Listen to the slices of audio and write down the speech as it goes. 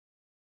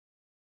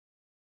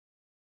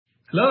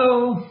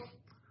Hello!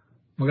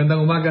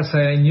 Magandang umaga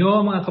sa inyo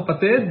mga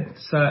kapatid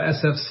sa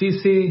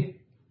SFCC.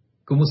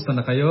 Kumusta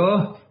na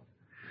kayo?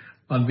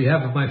 On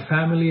behalf of my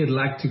family, I'd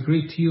like to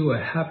greet you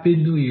a Happy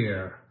New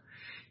Year.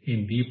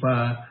 Hindi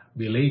pa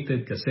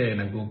belated kasi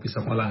nag-uumpisa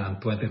pa lang ang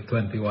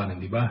 2021,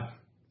 hindi ba?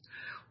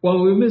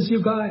 Well, we miss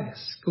you guys.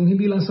 Kung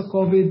hindi lang sa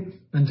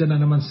COVID, nandyan na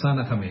naman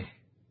sana kami.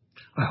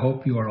 I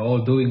hope you are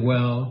all doing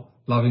well,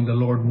 loving the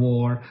Lord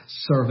more,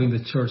 serving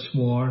the church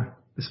more,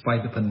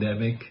 despite the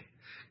pandemic.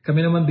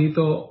 Kami naman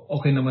dito,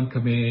 okay naman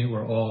kami.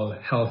 We're all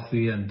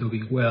healthy and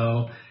doing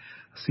well.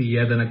 Si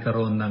Yeda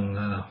nagkaroon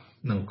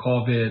ng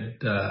COVID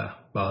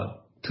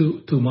about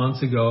two months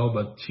ago,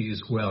 but she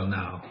is well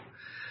now.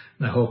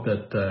 And I hope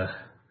that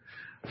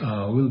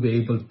we'll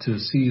be able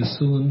to see you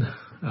soon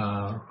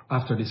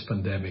after this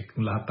pandemic.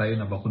 Kung lahat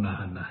tayo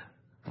nabakunahan na.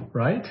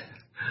 Right?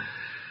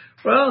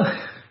 Well,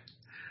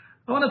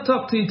 I want to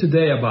talk to you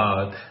today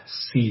about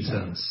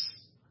seasons.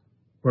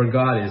 Where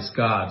God is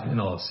God in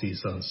all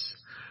seasons.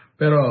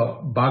 Pero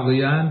bago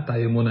yan,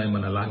 tayo muna ay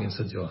manalangin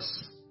sa Diyos.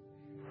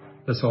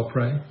 Let's all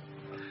pray.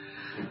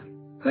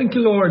 Thank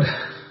you, Lord.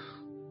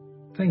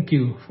 Thank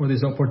you for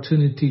this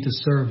opportunity to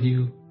serve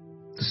you,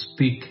 to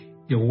speak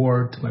your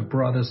word to my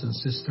brothers and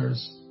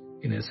sisters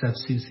in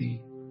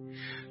SFCC.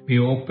 May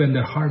you open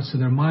their hearts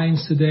and their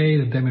minds today,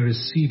 that they may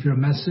receive your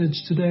message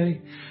today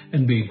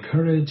and be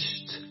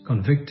encouraged,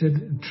 convicted,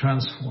 and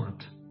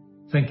transformed.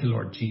 Thank you,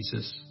 Lord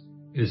Jesus.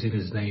 It is in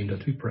His name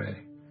that we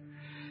pray.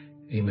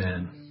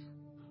 Amen.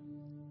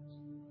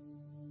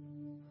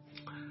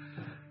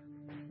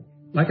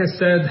 Like I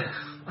said,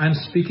 I'm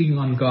speaking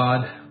on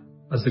God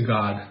as the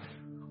God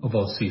of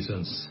all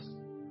seasons.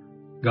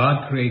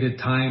 God created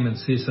time and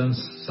seasons.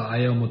 Sa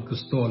ayaw mo't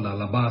gusto,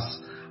 lalabas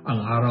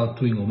ang araw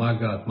tuwing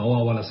umaga at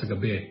mawawala sa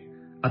gabi.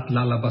 At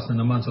lalabas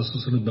na naman sa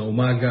susunod na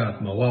umaga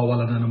at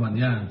mawawala na naman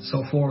yan.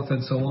 So forth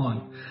and so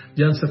on.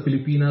 Diyan sa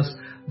Pilipinas,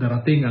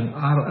 darating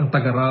ang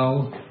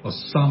tagaraw o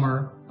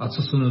summer at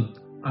susunod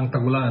ang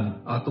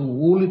tagulan. At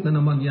uulit na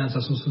naman yan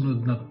sa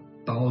susunod na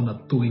taon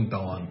at tuwing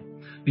taon.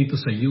 Dito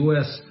sa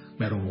US,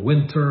 merong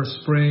winter,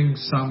 spring,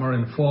 summer,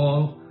 and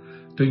fall.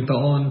 Tuwing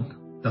taon,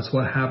 that's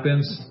what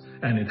happens.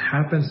 And it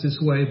happens this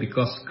way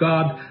because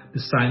God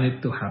designed it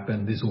to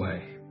happen this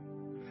way.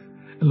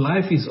 And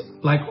life is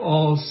like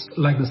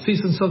the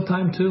seasons of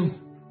time too.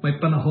 May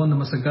panahon na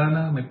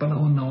masagana, may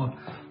panahon na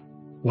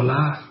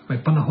wala,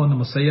 may panahon na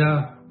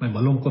masaya, may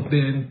malungkot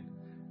din.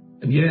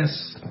 And yes,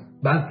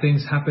 bad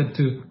things happen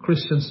to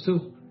Christians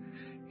too.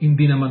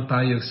 Hindi naman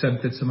tayo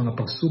exempted sa mga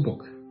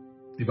pagsubok.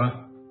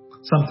 Diba?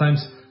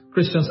 Sometimes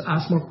Christians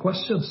ask more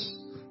questions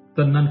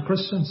than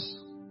non-Christians.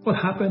 What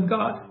happened,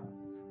 God?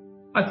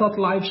 I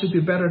thought life should be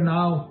better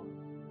now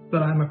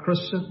that I'm a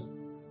Christian.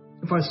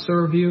 If I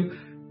serve you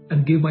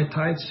and give my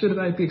tithes, shouldn't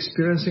I be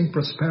experiencing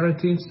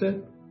prosperity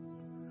instead?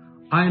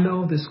 I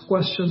know these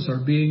questions are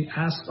being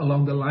asked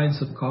along the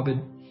lines of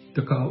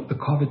the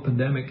COVID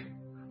pandemic.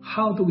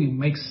 How do we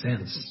make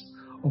sense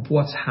of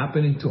what's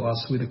happening to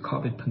us with the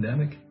COVID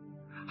pandemic?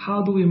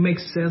 How do we make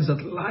sense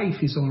that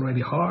life is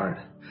already hard?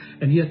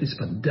 And yet this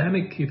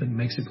pandemic even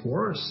makes it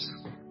worse.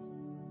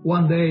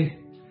 One day,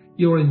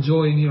 you're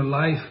enjoying your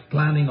life,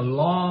 planning a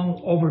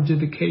long overdue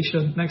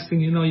vacation. Next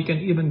thing you know, you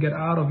can't even get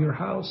out of your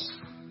house.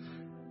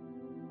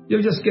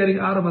 You're just getting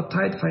out of a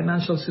tight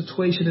financial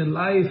situation in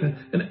life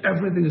and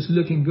everything is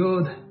looking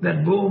good.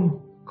 Then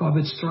boom,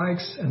 COVID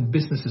strikes and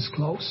business is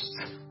closed.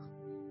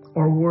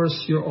 Or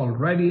worse, you're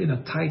already in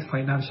a tight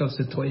financial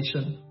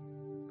situation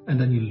and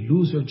then you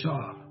lose your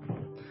job.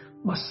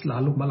 Mas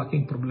lalong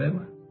malaking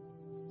problema.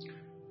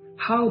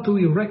 How do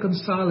we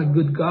reconcile a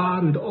good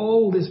God with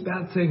all these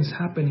bad things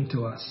happening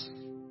to us?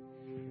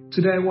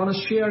 Today I want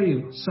to share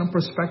you some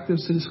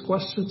perspectives to these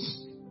questions.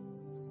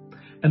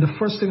 And the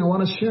first thing I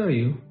want to share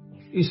you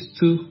is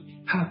to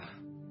have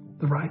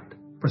the right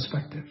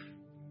perspective.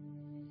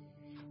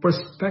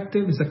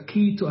 Perspective is a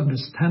key to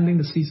understanding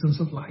the seasons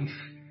of life.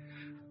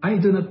 I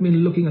do not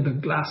mean looking at the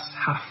glass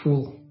half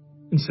full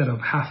instead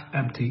of half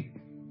empty,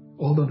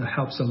 although that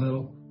helps a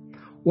little.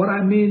 What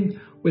I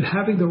mean with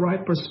having the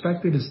right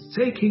perspective is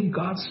taking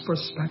God's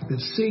perspective,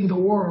 seeing the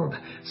world,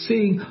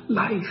 seeing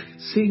life,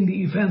 seeing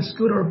the events,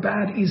 good or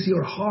bad, easy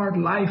or hard,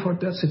 life or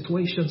death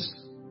situations,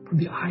 from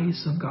the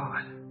eyes of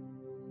God,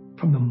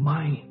 from the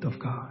mind of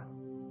God.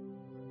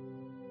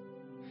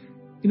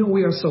 You know,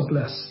 we are so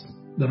blessed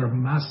that our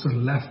Master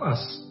left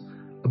us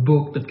a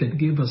book that can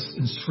give us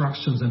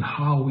instructions on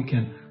how we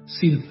can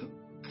see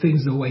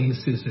things the way He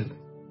sees it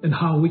and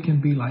how we can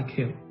be like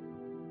Him.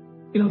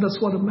 You know,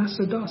 that's what the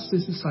Master does to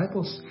His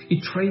disciples.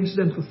 He trains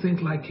them to think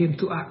like Him,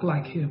 to act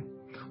like Him.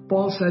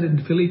 Paul said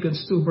in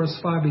Philippians 2 verse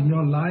 5, in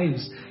your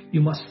lives,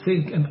 you must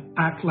think and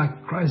act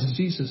like Christ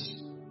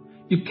Jesus.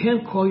 You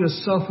can't call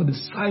yourself a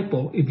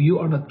disciple if you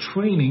are not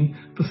training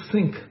to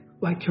think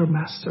like your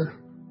Master.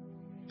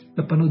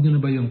 Napanood niyo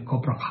na ba yung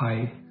Cobra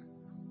Kai?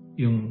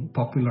 Yung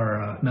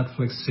popular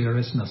Netflix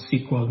series na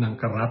sequel ng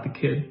Karate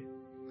Kid?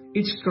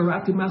 Each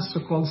karate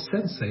master called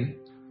Sensei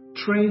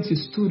trains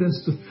his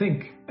students to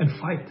think and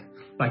fight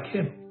like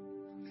him.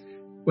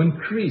 When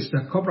Chris,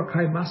 the Cobra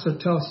Kai master,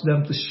 tells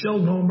them to show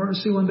no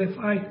mercy when they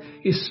fight,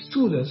 his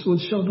students will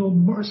show no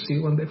mercy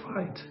when they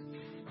fight.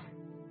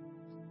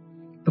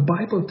 The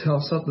Bible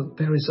tells us that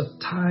there is a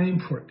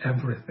time for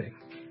everything.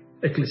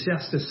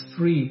 Ecclesiastes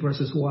 3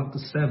 verses 1 to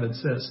 7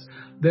 says,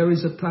 there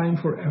is a time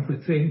for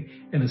everything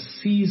and a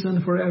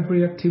season for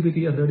every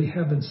activity under the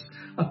heavens,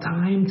 a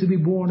time to be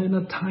born and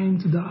a time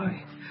to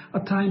die, a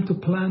time to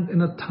plant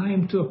and a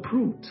time to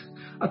uproot,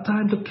 a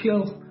time to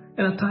kill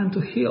and a time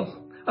to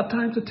heal, a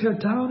time to tear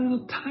down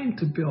and a time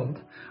to build,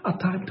 a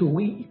time to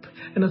weep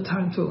and a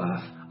time to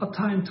laugh, a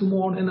time to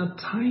mourn and a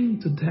time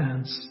to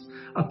dance,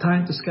 a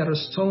time to scatter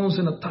stones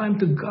and a time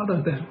to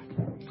gather them,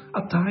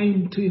 a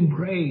time to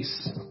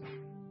embrace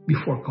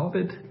before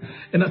COVID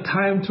and a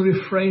time to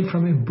refrain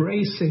from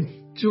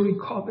embracing during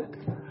COVID,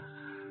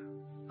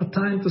 a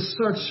time to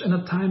search and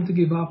a time to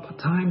give up, a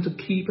time to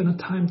keep and a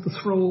time to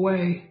throw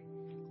away,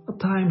 a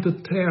time to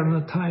tear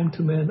and a time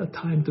to mend, a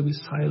time to be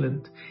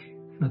silent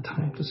and a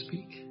time to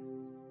speak.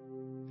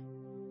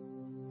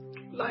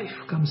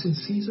 Life comes in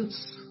seasons.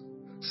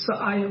 Sa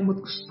ayaw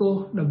mo't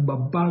gusto,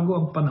 nagbabago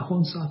ang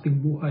panahon sa ating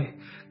buhay.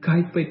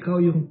 Kahit pa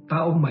ikaw yung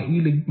taong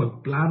mahilig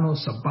magplano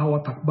sa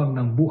bawat hakbang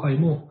ng buhay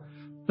mo,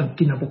 ng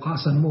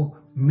kinabukasan mo,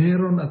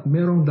 meron at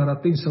merong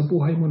darating sa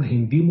buhay mo na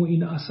hindi mo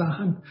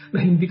inaasahan, na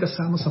hindi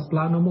kasama sa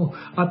plano mo,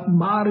 at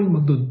maaaring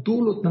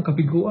magdudulot ng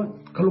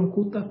kabiguan,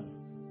 kalungkutan,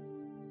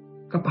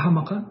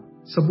 kapahamakan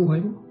sa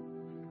buhay mo.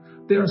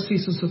 There are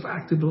seasons of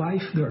active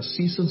life, there are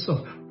seasons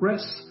of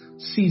rest,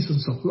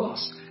 seasons of loss,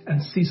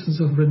 and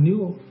seasons of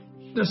renewal.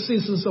 There are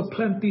seasons of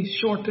plenty,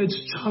 shortage,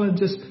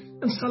 challenges,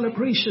 and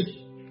celebration.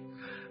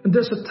 And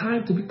there's a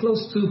time to be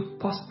close to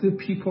positive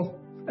people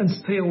and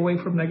stay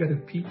away from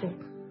negative people.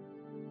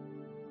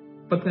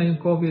 But then in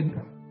COVID,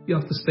 you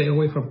have to stay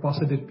away from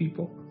positive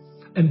people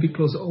and be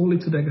close only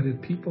to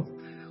negative people.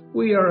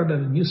 We are in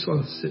an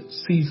unusual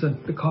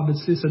season, the COVID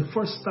season,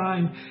 first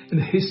time in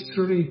the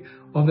history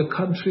of the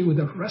country with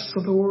the rest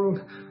of the world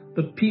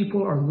that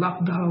people are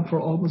locked down for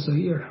almost a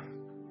year.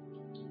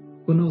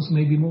 Who knows,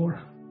 maybe more.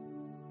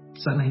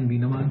 Sana hindi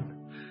naman.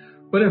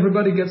 When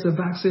everybody gets a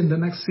vaccine, the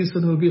next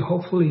season will be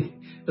hopefully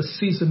a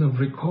season of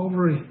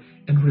recovery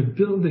and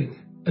rebuilding.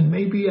 And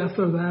maybe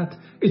after that,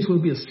 it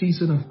will be a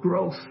season of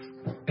growth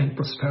and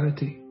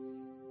prosperity.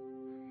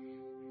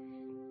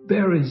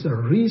 There is a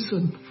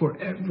reason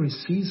for every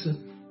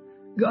season.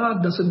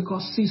 God doesn't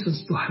cause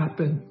seasons to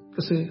happen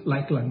kasi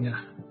like lang niya.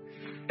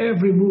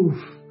 Every move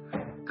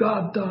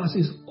God does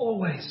is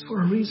always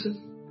for a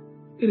reason.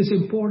 It is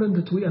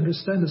important that we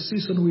understand the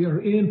season we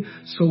are in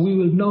so we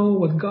will know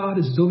what God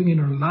is doing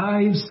in our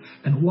lives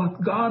and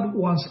what God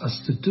wants us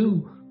to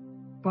do.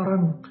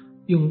 Parang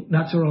yung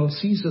natural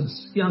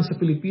seasons. Yan sa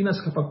Pilipinas,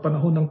 kapag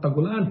panahon ng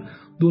tagulan,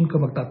 doon ka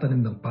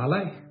magtatanim ng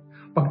palay.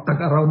 Pag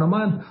tag-araw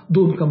naman,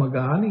 doon ka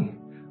mag-aani.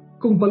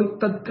 Kung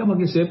baliktad ka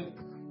mag-isip,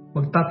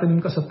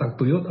 magtatanim ka sa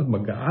tagtuyot at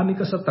mag-aani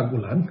ka sa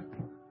tagulan,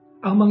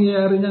 ang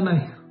mangyayari niyan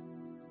ay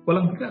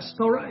walang bigas,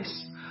 no rice.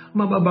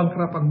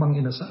 Mababangkrap ang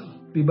mga inasal.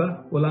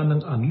 Diba? Wala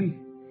nang anli.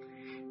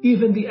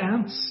 Even the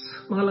ants,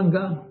 mga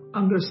langgam,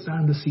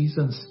 understand the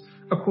seasons.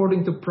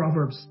 According to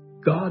Proverbs,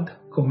 God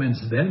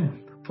commends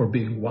them for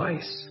being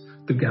wise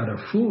to gather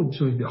food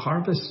during the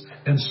harvest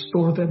and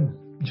store them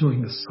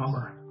during the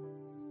summer.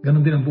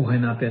 Ganon din ang buhay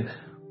natin.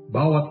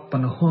 Bawat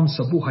panahon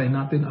sa buhay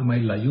natin ay may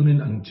layunin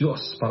ang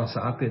Diyos para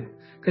sa atin.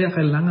 Kaya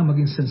kailangan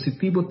maging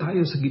sensitibo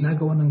tayo sa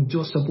ginagawa ng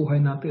Diyos sa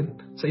buhay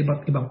natin, sa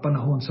iba't ibang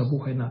panahon sa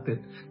buhay natin.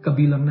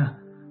 Kabilang na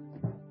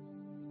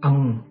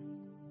ang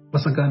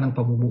masaganang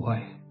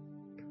pamumuhay.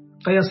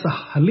 Kaya sa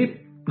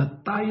halip na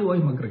tayo ay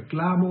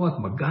magreklamo at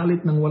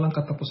magalit ng walang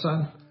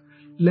katapusan,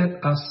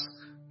 let us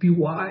be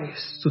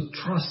wise to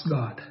trust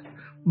God.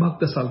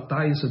 Magdasal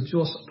tayo sa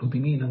Diyos at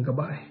humingi ng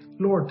gabay.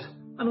 Lord,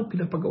 anong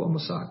pinapagawa mo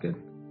sa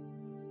akin?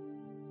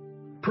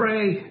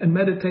 Pray and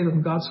meditate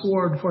on God's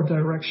word for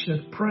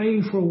direction.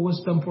 Pray for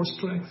wisdom, for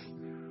strength.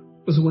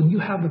 Because when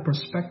you have the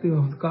perspective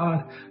of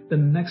God, the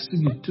next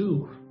thing you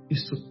do is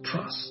to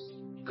trust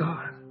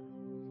God.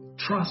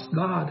 Trust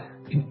God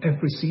in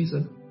every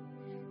season.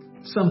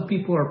 Some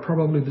people are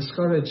probably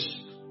discouraged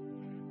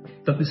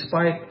that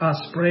despite us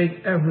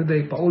praying every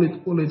day,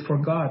 paulit-ulit for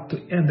God to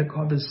end the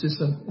COVID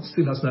season, it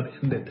still has not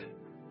ended.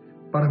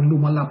 Parang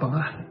lumala pa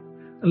nga.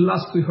 And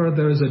last we heard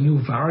there is a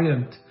new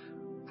variant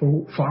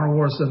for far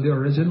worse than the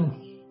original.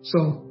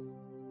 So,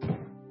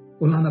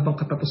 wala na bang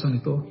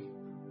katapusan ito?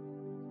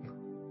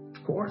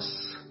 Of course,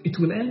 it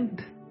will end.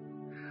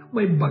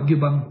 May bagyo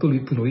bang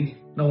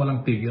tuloy-tuloy na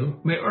walang tigil?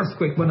 May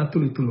earthquake ba na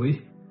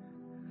tuloy-tuloy?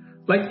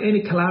 Like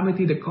any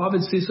calamity, the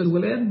COVID season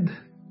will end.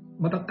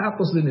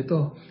 Matatapos din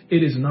ito.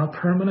 It is not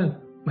permanent.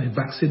 May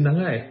vaccine na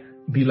nga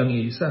di lang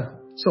iisa.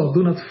 So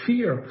do not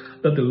fear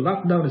that the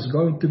lockdown is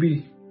going to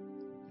be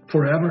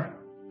forever.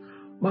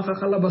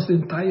 Makakalabas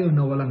din tayo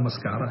na walang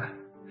maskara.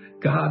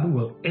 God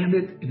will end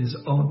it in His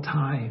own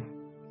time.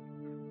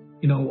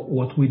 You know,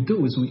 what we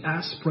do is we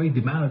ask, pray,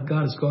 demand that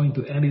God is going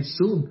to end it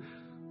soon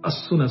as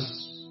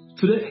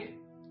today.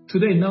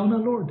 Today, now,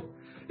 Lord.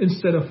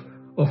 Instead of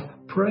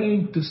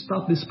praying to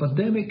stop this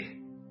pandemic,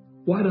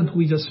 Why don't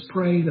we just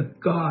pray that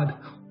God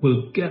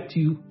will get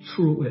you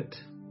through it?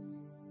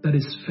 That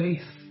is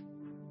faith.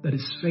 That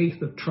is faith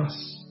that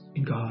trusts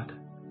in God.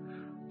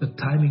 The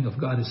timing of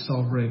God is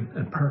sovereign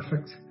and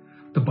perfect.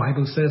 The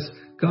Bible says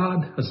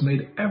God has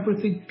made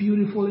everything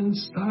beautiful in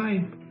His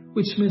time,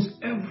 which means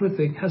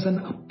everything has an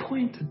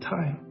appointed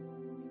time.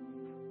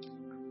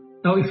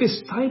 Now, if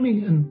His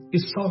timing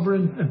is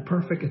sovereign and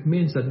perfect, it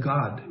means that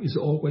God is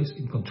always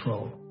in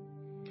control.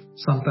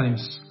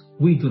 Sometimes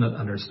we do not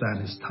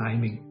understand His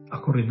timing.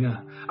 Ako rin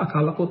nga.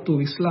 Akala ko 2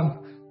 weeks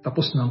lang,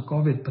 tapos ng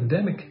COVID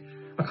pandemic.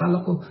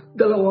 Akala ko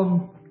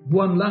 2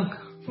 buwan lang,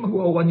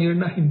 magwa 1 year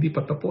na, hindi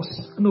pa tapos.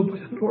 Ano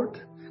ba yan, Lord?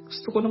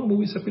 Gusto ko nang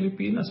umuwi sa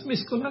Pilipinas.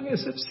 Miss ko lang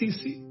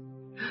SFCC.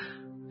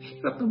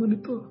 Hirap naman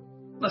ito.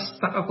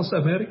 Na-stuck ako sa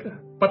Amerika.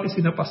 Pati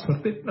sina Pastor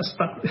Pete,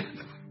 na-stuck din.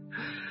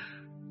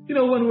 You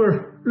know, when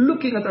we're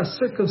looking at our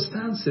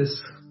circumstances,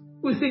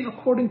 we think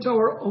according to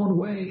our own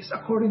ways,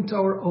 according to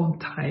our own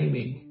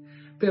timing.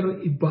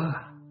 Pero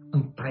iba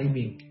ang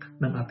timing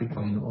ng ating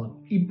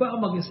Panginoon. Iba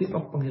mag-isip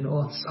ang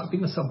Panginoon.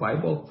 Sabi nga sa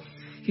Bible,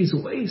 His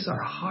ways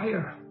are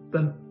higher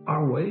than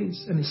our ways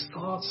and His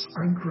thoughts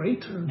are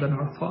greater than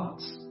our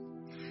thoughts.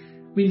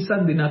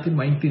 Minsan din natin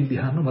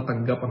maintindihan o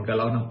matanggap ang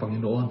galaw ng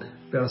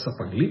Panginoon. Pero sa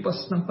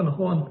paglipas ng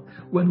panahon,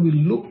 when we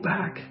look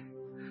back,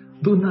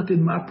 doon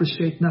natin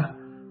ma-appreciate na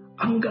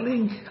ang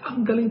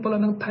galing pala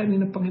ng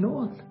timing ng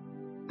Panginoon.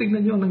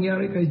 Tignan niyo ang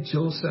nangyari kay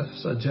Joseph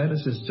sa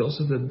Genesis.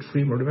 Joseph the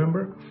Dreamer,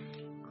 remember?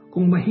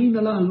 Kung mahina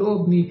lang ang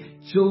loob ni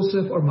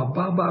Joseph or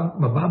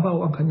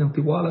mababaw ang kanyang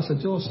tiwala sa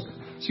Diyos,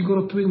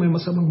 siguro tuwing may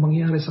masamang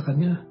mangyari sa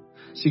kanya,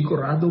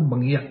 sigurado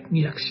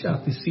mangiyak-ngiyak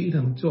siya at isiin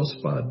ng Diyos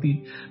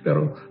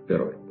pero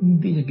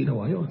hindi niya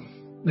ginawa yon.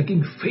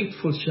 Naging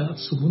faithful siya at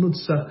sumunod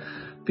sa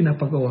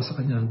pinapagawa sa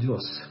kanya ng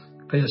Diyos.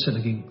 Kaya siya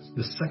naging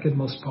the second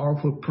most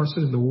powerful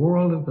person in the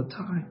world at the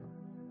time.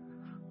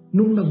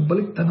 Nung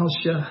nagbalik tanaw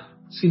siya,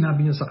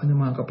 sinabi niya sa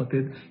kanyang mga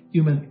kapatid,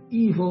 "You meant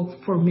evil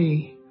for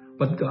me,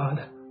 but God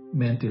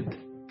meant it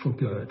for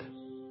good."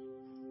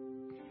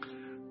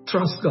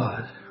 Trust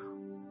God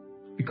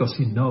because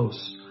He knows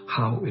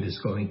how it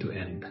is going to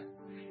end.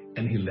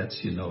 And He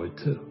lets you know it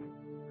too.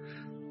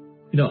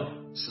 You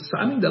know,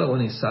 sa aming dalawa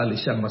ni Sally,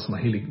 siyang mas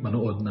mahilig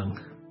manood ng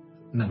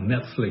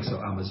Netflix o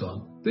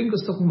Amazon. Tuwing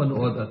gusto kong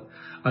manood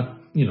at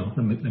you know,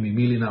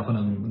 namimili na ako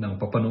ng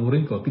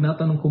papanoorin ko,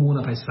 tinatanong ko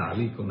muna kay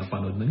Sally kung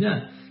napanood na niya.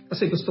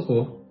 Kasi gusto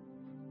ko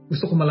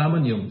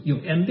malaman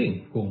yung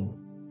ending. Kung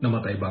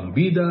namatay ba ang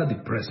bida,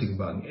 depressing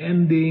ba ang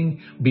ending,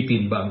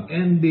 bitin ba ang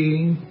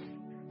ending.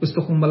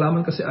 Gusto kong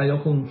malaman kasi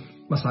ayaw kong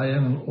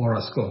masayang ang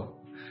oras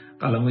ko.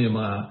 Kala mo yung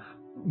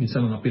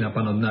minsan mga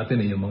pinapanood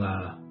natin yung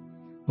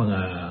mga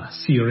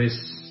series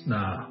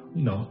na,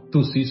 you know,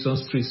 2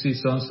 seasons, 3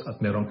 seasons,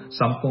 at merong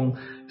 10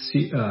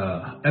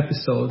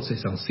 episodes sa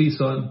isang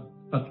season.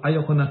 At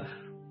ayaw ko na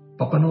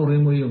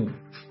papanoorin mo yung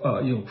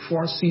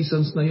 4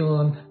 seasons na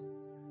yon,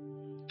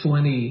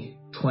 20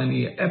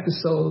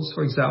 episodes,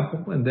 for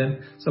example, and then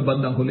sa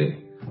bandang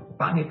huli,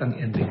 pangit ang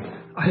ending.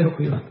 Ayaw ko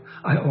yun.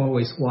 I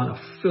always want a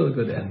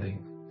feel-good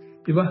ending.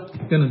 Diba?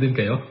 Ganun din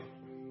kayo?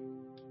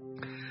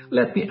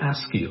 Let me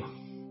ask you,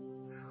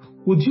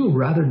 would you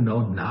rather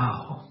know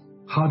now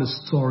how the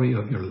story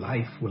of your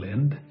life will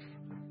end?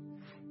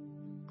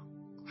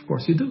 Of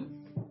course you do.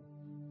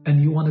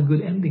 And you want a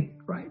good ending,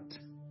 right?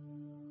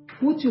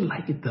 Would you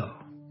like it though?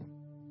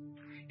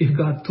 If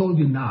God told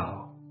you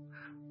now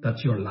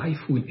that your life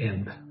will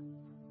end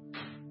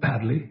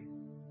badly,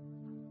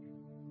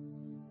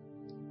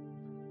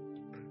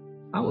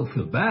 I will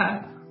feel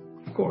bad,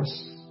 of course.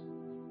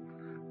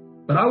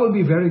 But I will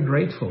be very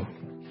grateful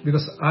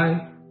because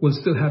I will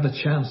still have a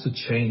chance to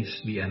change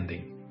the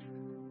ending.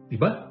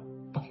 Diba?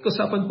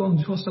 Pakikusapan ko ang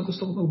Diyos na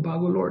gusto ko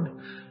magbago, Lord.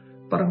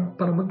 Para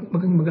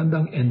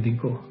magandang ending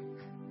ko.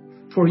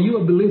 For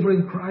you, a believer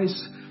in Christ,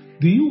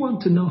 do you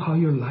want to know how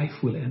your life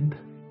will end?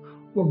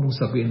 Huwag mong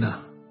sabihin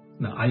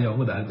na ayaw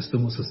mo dahil gusto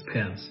mo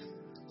suspense.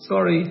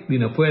 Sorry, di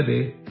na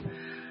pwede.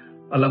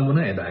 Alam mo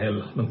na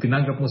dahil nung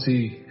tinanggap mo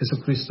si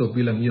Jesucristo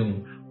bilang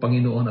iyong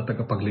Panginoon at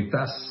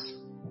tagapagligtas,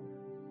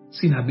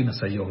 sinabi na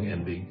sa iyo ang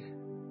ending.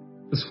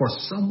 Because for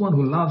someone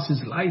who loves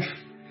his life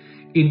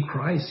in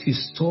Christ, his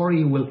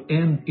story will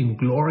end in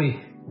glory.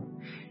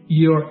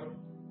 Your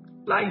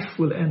life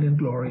will end in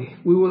glory.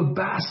 We will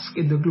bask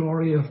in the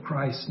glory of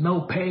Christ.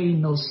 No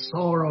pain, no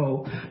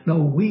sorrow,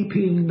 no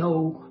weeping,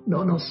 no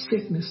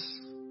sickness.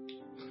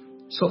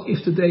 So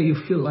if today you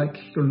feel like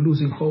you're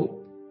losing hope,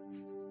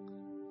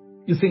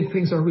 you think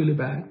things are really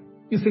bad,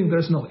 you think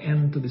there's no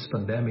end to this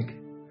pandemic,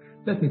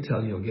 let me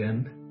tell you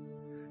again,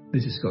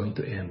 this is going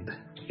to end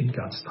in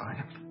God's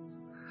time.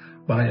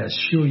 But I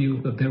assure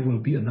you that there will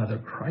be another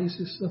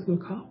crisis that will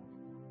come.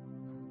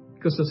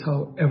 Because that's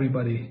how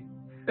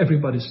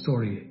everybody's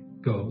story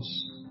goes.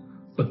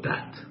 But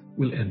that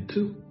will end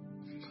too.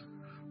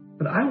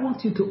 But I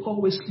want you to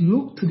always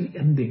look to the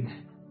ending.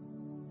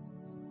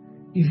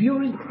 If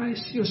you're in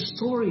Christ, your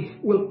story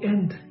will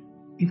end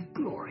in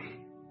glory.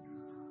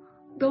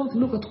 Don't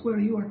look at where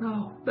you are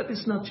now. That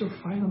is not your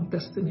final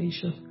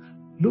destination.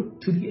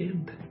 Look to the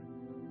end.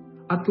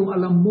 at kung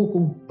alam mo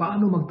kung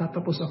paano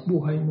magtatapos ang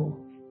buhay mo,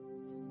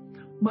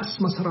 mas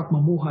masarap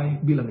mamuhay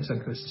bilang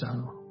isang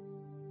Kristiyano.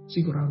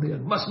 Sigurado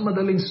yan. Mas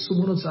madaling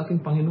sumunod sa ating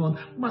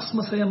Panginoon. Mas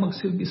masaya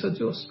magsilbi sa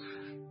Diyos.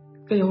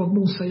 Kaya huwag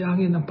mong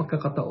sayangin ang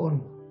pagkakataon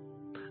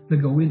na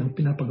gawin ang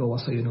pinapagawa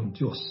sa iyo ng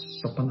Diyos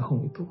sa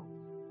panahong ito.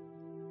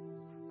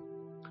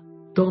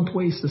 Don't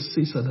waste the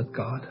season that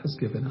God has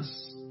given us.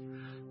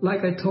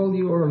 Like I told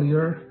you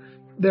earlier,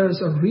 there's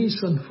a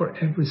reason for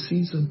every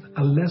season,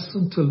 a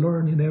lesson to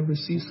learn in every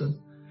season.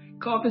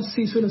 COVID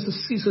season is a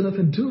season of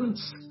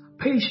endurance,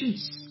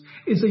 patience.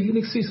 It's a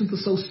unique season to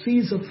sow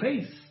seeds of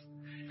faith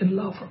and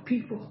love for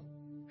people.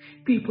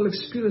 People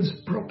experience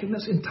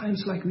brokenness in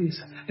times like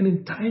this, and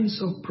in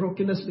times of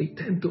brokenness, they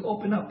tend to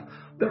open up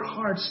their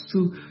hearts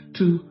to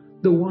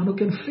the one who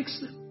can fix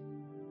them.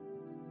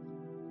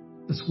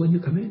 That's when you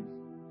come in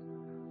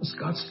as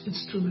God's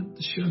instrument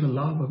to share the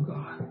love of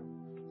God.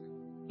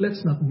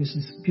 Let's not miss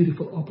this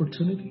beautiful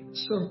opportunity to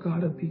serve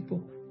God and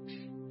people.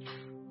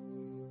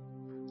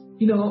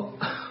 You know,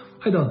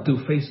 I don't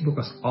do Facebook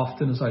as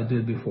often as I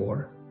did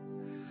before,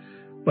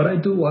 but I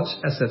do watch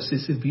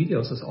SFCC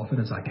videos as often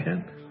as I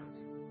can.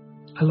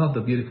 I love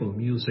the beautiful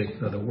music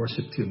that the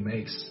worship team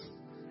makes.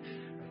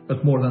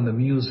 But more than the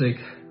music,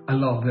 I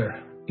love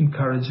their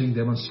encouraging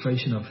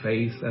demonstration of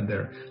faith and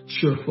their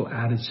cheerful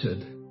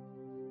attitude.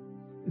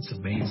 It's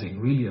amazing,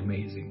 really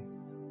amazing.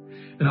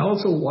 And I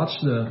also watch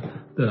the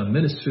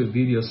ministry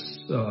videos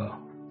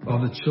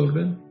of the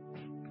children.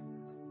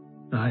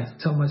 And I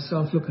tell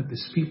myself, look at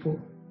these people.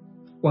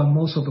 While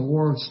most of the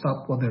world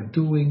stopped what they're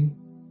doing,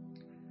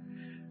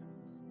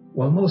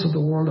 while most of the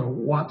world are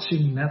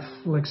watching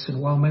Netflix, and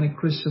while many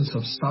Christians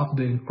have stopped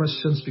being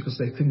Christians because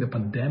they think the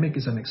pandemic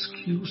is an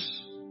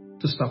excuse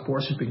to stop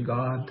worshiping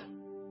God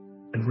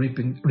and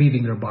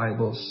reading their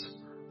Bibles,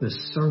 the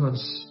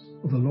servants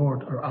of the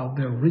Lord are out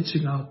there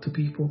reaching out to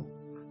people,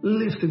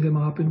 lifting them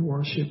up in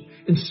worship,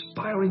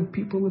 inspiring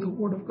people with the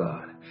Word of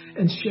God,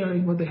 and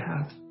sharing what they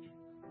have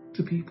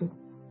to people.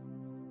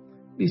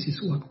 This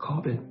is what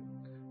COVID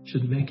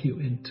should make you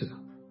into,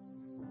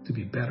 to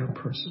be better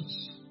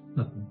persons,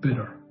 not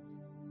bitter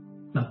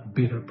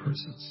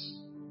persons.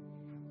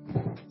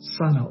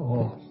 Sana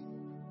all.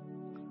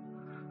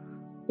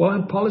 While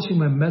I'm polishing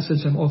my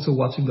message, I'm also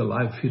watching the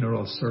live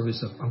funeral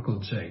service of Uncle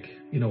Jake.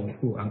 You know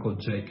who Uncle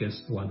Jake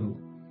is, the one who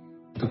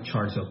took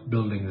charge of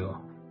building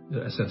the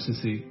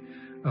SFCC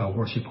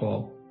worship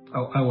hall.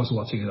 I was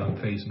watching it on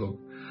Facebook.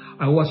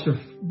 I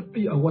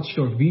watched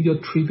your video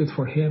tribute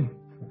for him,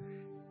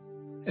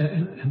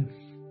 and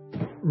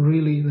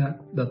really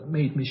that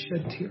made me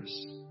shed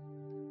tears.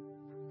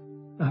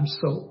 I'm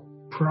so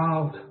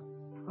proud.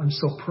 I'm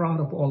so proud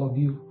of all of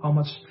you, how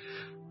much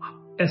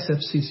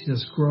SFCC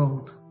has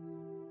grown.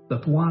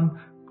 That one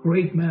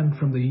great man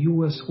from the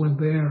U.S. went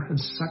there and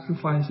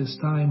sacrificed his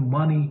time,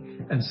 money,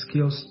 and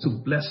skills to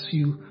bless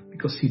you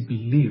because he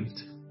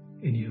believed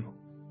in you.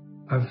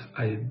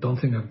 I don't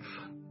think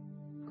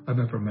I've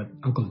ever met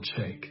Uncle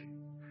Jake,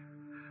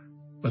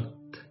 but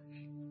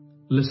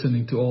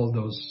listening to all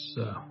those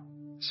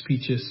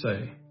speeches,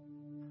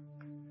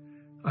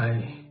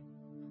 I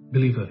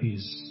believe that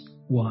he's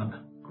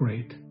one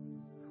great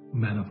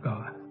man of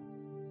God.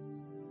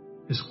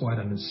 He's quite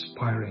an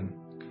inspiring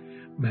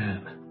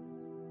man.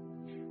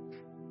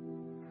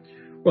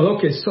 Well,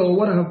 okay, so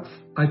what have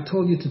I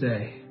told you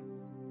today?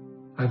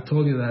 I've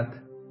told you that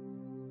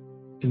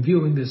in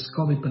viewing this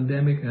COVID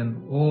pandemic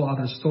and all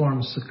other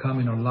storms that come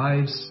in our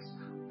lives,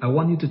 I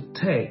want you to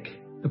take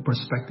the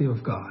perspective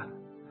of God,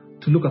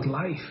 to look at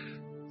life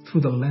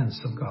through the lens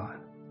of God.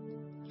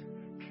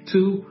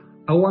 2,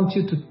 I want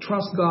you to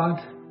trust God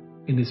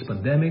in this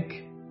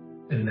pandemic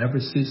and in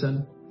every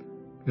season,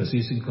 because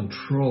He's in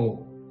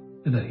control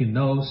and that He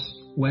knows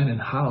when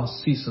and how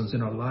seasons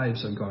in our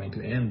lives are going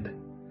to end,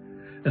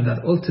 and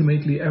that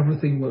ultimately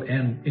everything will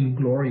end in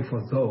glory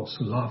for those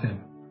who love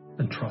Him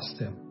and trust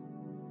Him.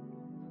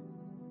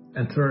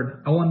 And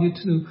 3rd, I want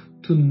you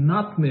to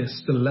not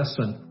miss the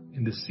lesson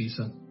in this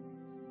season.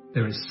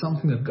 There is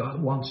something that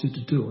God wants you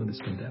to do in this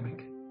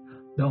pandemic.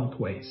 Don't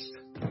waste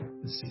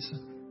this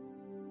season.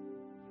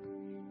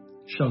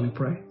 Shall we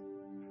pray?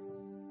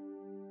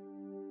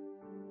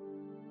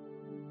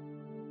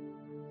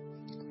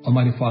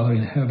 Almighty Father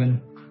in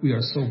heaven, we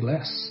are so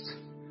blessed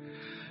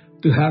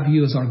to have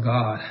You as our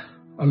God,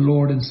 our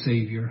Lord and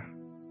Savior.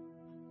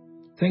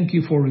 Thank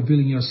You for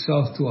revealing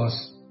Yourself to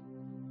us,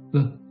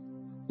 that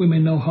we may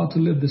know how to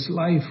live this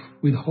life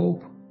with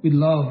hope, with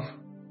love,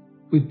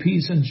 with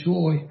peace and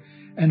joy,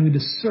 and with the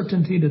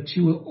certainty that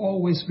You will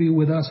always be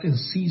with us in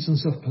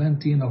seasons of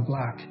plenty and of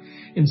lack,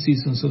 in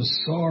seasons of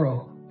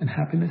sorrow and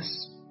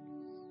happiness.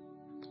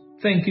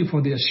 Thank You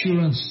for the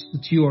assurance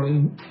that You are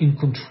in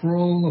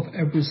control of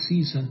every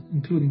season,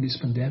 including this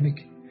pandemic.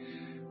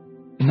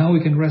 And now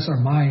we can rest our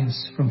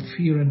minds from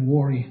fear and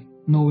worry,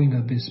 knowing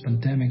that this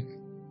pandemic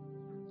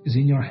is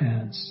in Your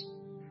hands,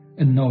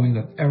 and knowing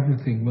that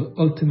everything will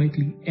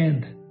ultimately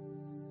end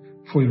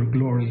for Your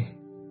glory,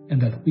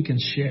 and that we can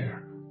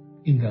share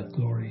in that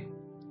glory.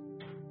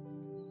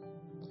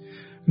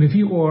 And if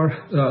you are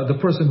the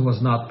person who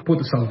has not put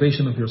the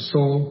salvation of your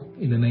soul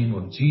in the name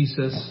of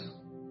Jesus,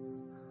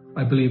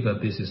 I believe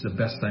that this is the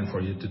best time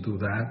for you to do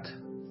that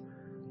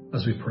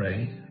as we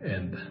pray.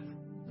 And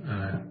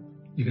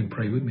you can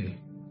pray with me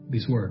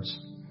these words.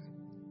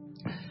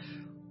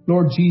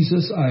 Lord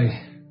Jesus,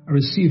 I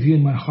receive you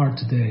in my heart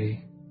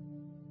today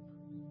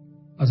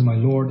as my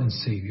Lord and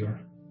Savior.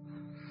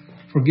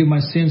 Forgive my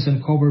sins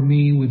and cover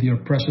me with your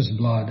precious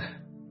blood,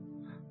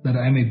 that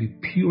I may be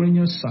pure in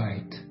your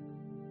sight.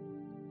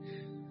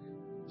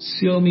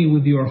 Seal me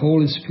with your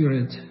Holy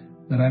Spirit,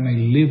 that I may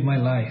live my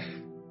life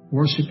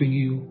worshiping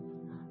you,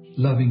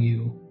 loving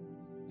you,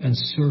 and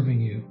serving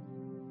you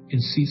in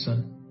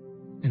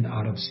season and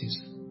out of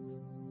season.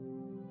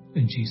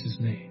 In Jesus'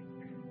 name,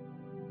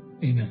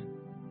 amen.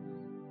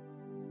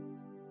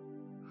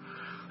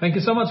 Thank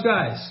you so much,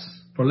 guys,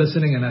 for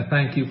listening, and I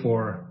thank you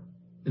for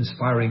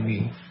inspiring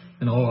me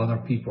and all other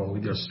people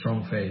with your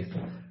strong faith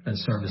and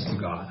service to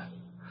God.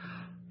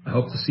 I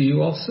hope to see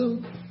you all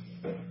soon.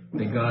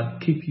 May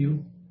God keep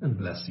you and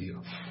bless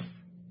you.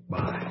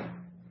 Bye.